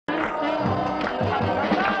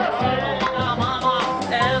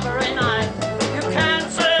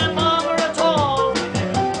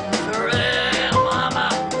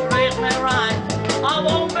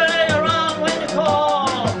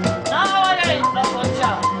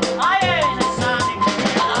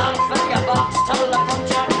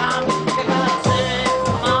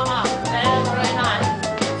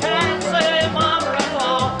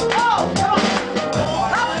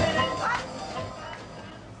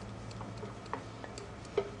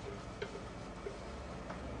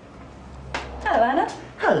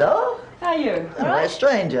Hello. How are you? All right. A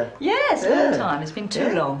stranger. Yes, long time. It's been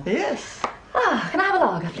too long. Yes. Ah, can I have a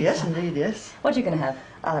lager, please? Yes, indeed, yes. What are you going to have?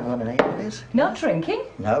 I'll have a lemonade, please. Not drinking?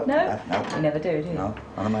 No. No? No. You never do you? No,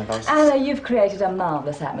 none of my vices. Anna, you've created a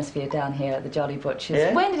marvellous atmosphere down here at the Jolly Butchers.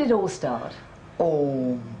 Yeah? When did it all start?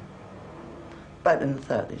 Oh, about in the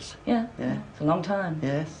 30s. Yeah? Yeah. It's a long time.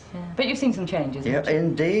 Yes. Yeah. But you've seen some changes, Yeah, haven't you?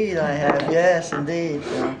 indeed I have. Yes, indeed.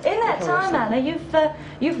 Yeah. In that time, Anna,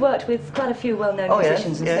 you've worked with quite a few well-known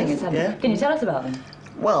musicians and singers, haven't you? Can you tell us about them?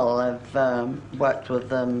 Well, I've worked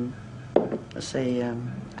with, let's see,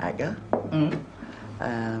 Agger,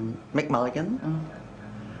 Mick Mulligan,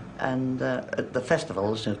 and at the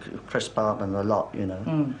festivals, you know, Chris Barton, a lot, you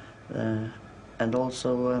know, and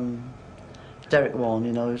also Derek Warren,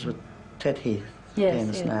 you know, who's with Ted Heath. Yes,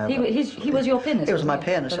 pianist now, he was your pianist. He was my he?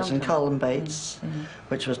 pianist, and Colin Bates,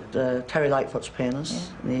 which was Terry Lightfoot's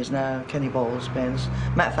pianist, and he's now Kenny Ball's pianist.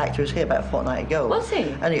 Matter of fact, he was here about a fortnight ago. Was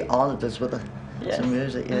he? And he honoured us with some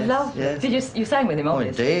music. Yes. Lovely. Yes. Did you sang with him,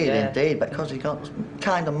 obviously? Oh, indeed, because he got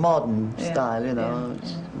kind of modern style, you know.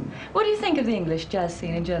 What do you think of the English jazz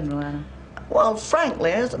scene in general, Anna? Well,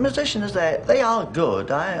 frankly, as musicians, they are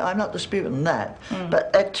good. I'm not disputing that,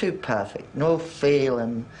 but they're too perfect. No feel,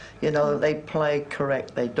 and you know they play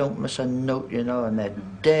correct. They don't miss a note, you know, and they're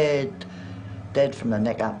dead from the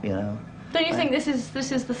neck up, you know. Don't you think this is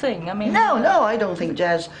the thing? I mean, no, I don't think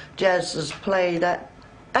jazz is played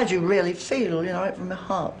as you really feel, you know, right from the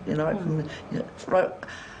heart, you know, right from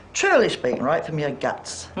truly speaking, right from your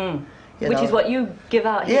guts. Which is what you give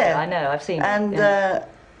out here. I know, I've seen.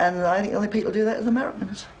 And I think the only people who do that are the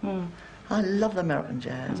Americans. I love the American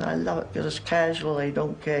jazz. I love it because it's casual. They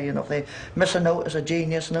don't care, you know, if they miss a note, it's a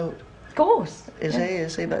genius note. Of course. Is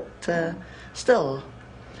he? But still,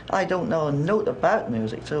 I don't know a note about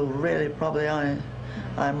music, so really probably I'm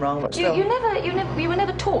wrong. But still. You were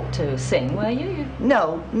never taught to sing, were you?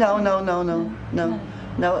 No.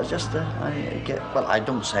 It's just I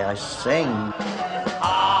don't say I sing.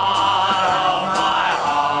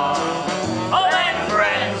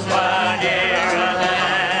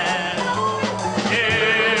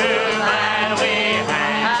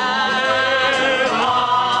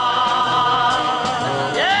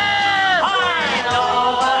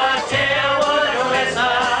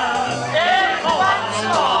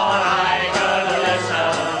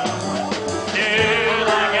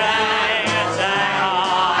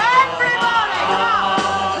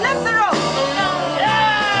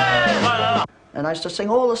 And I used to sing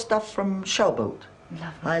all the stuff from Showboat.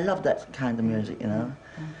 I love that kind of music, you know.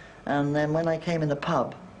 And then when I came in the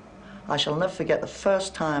pub, I shall never forget the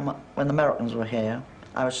first time when the Americans were here,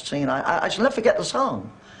 I was singing, I shall never forget the song,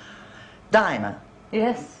 Dinah.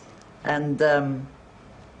 Yes. And there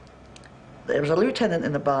was a lieutenant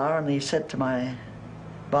in the bar, and he said to my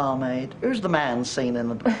barmaid, "Who's the man seen in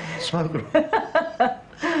the smoke room?"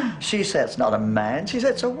 She said, "It's not a man." She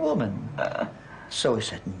said, "It's a woman." So he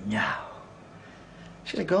said, "No."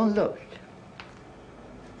 She said, "Go and look."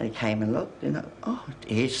 And he came and looked, you know. Oh,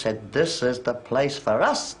 he said, "This is the place for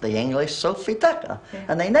us, the English Sophie Tucker."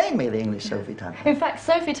 And they named me the English Sophie Tucker. In fact,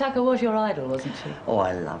 Sophie Tucker was your idol, wasn't she? Oh,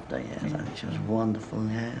 I loved her, yes. I think she was wonderful,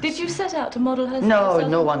 yes. Did you set out to model her?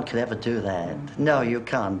 No one could ever do that. No, you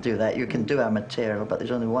can't do that. You can do our material, but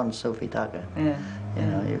there's only one Sophie Tucker. You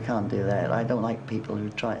know, you can't do that. I don't like people who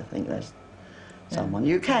try to think there's someone.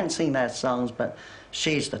 You can sing their songs, but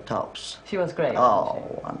she's the tops. She was great. Oh,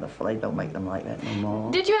 wonderful. They don't make them like that no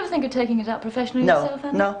more. Did you ever think of taking it up professionally yourself,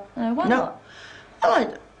 Anna? No. Why not?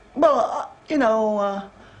 You know,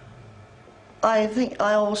 I think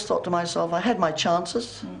I always thought to myself, I had my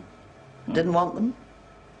chances, didn't want them.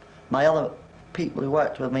 My other people who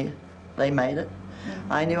worked with me, they made it.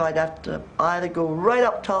 I knew I'd have to either go right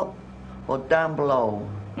up top or down below.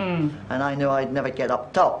 And I knew I'd never get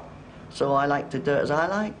up top. So I like to do it as I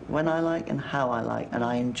like, when I like, and how I like. And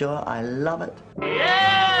I enjoy it, I love it.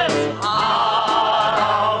 Yes, heart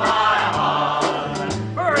of my heart,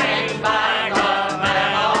 bring back a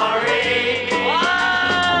memory. When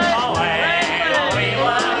we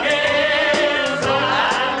were kids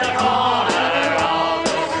at the corner of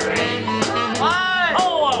the street.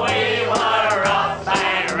 Oh, we were rough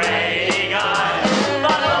and ready guys,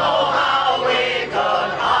 but oh, how we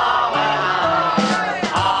could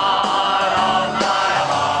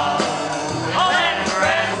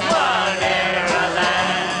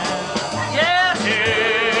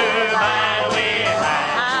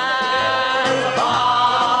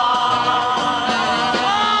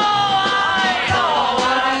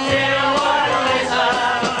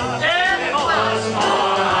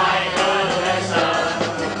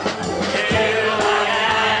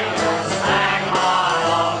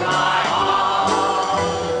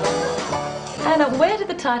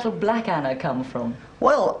title Black Anna come from?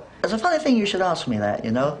 Well, it's a funny thing you should ask me that,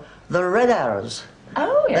 you know. The Red Arrows.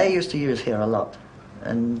 Oh, yeah. They used to use here a lot.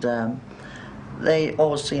 And they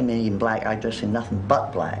always see me in black. I dress in nothing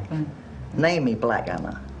but black. Name me Black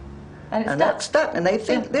Anna. And that's stuck. And they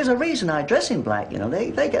think there's a reason I dress in black, you know.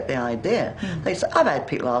 They get the idea. They say, I've had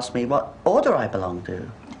people ask me what order I belong to.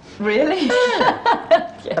 Really?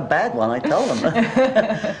 Yeah. A bad one, I tell them.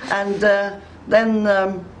 And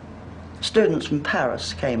then students from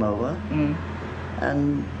Paris came over,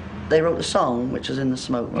 and they wrote a song, which is in the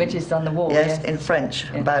smoke room. Which is on the wall, yes. In French,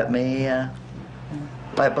 about me,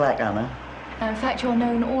 about Black Anna. In fact, you're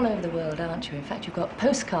known all over the world, aren't you? In fact, you've got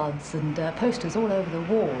postcards and posters all over the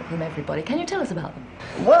wall from everybody. Can you tell us about them?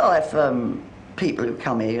 Well, if people who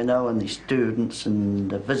come here, you know, and the students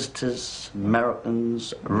and the visitors,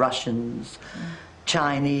 Americans, Russians,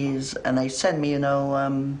 Chinese, and they send me, you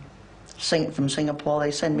know, from Singapore,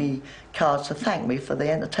 they send me cards to thank me for the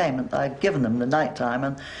entertainment I've given them the night time.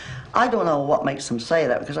 And I don't know what makes them say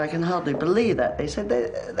that, because I can hardly believe that. They said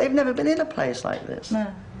they've never been in a place like this. No.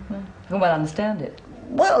 Well, I understand it.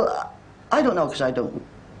 Well, I don't know, because I don't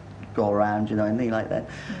go around, you know, anything like that.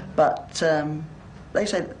 But they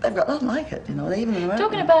say they've got nothing like it, you know. They even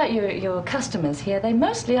talking about your customers here, they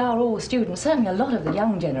mostly are all students, certainly a lot of the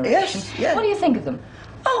young generation. Yes, yes. What do you think of them?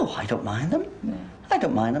 Oh, I don't mind them. Yeah. I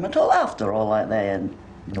don't mind them at all. After all, like they're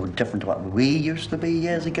no different to what we used to be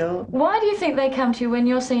years ago. Why do you think they come to you when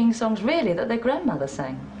you're singing songs really that their grandmother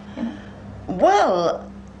sang? You know?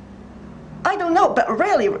 Well, I don't know, but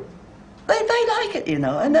really, they like it, you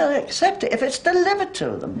know, and they'll accept it if it's delivered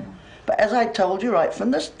to them. Yeah. But as I told you right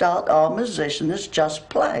from the start, our musicians just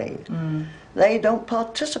play. They don't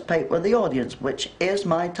participate with the audience, which is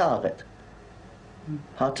my target.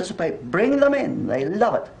 Participate, bring them in, they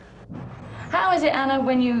love it. How is it, Anna,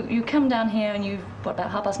 when you come down here and about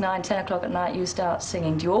 9:30, 10 o'clock at night, you start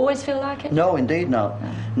singing? Do you always feel like it? No, indeed not.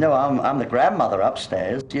 No, I'm the grandmother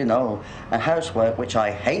upstairs, you know, and housework, which I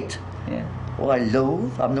hate. Yeah. Well, I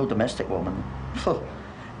loathe. I'm no domestic woman.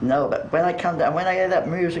 No, but when I come down, when I hear that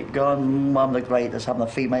music going, I'm the greatest, I'm the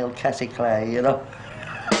female Cassie Clay, you know.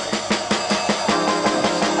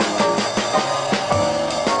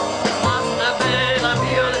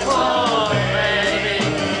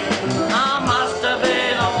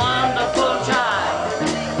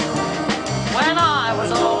 When I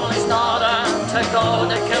was only starting to go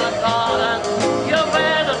to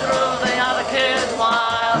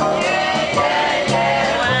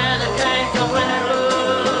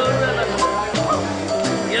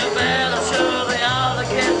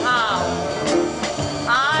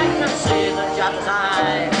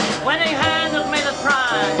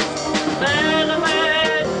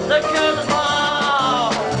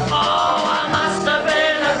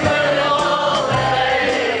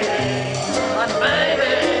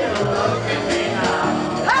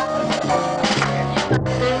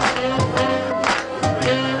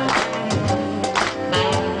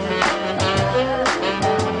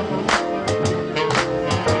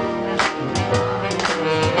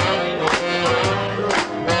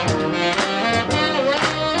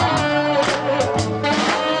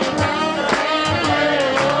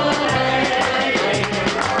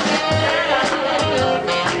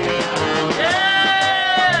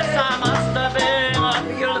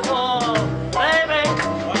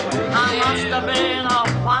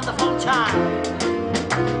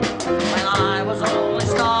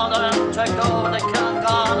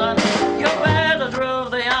kindergarten,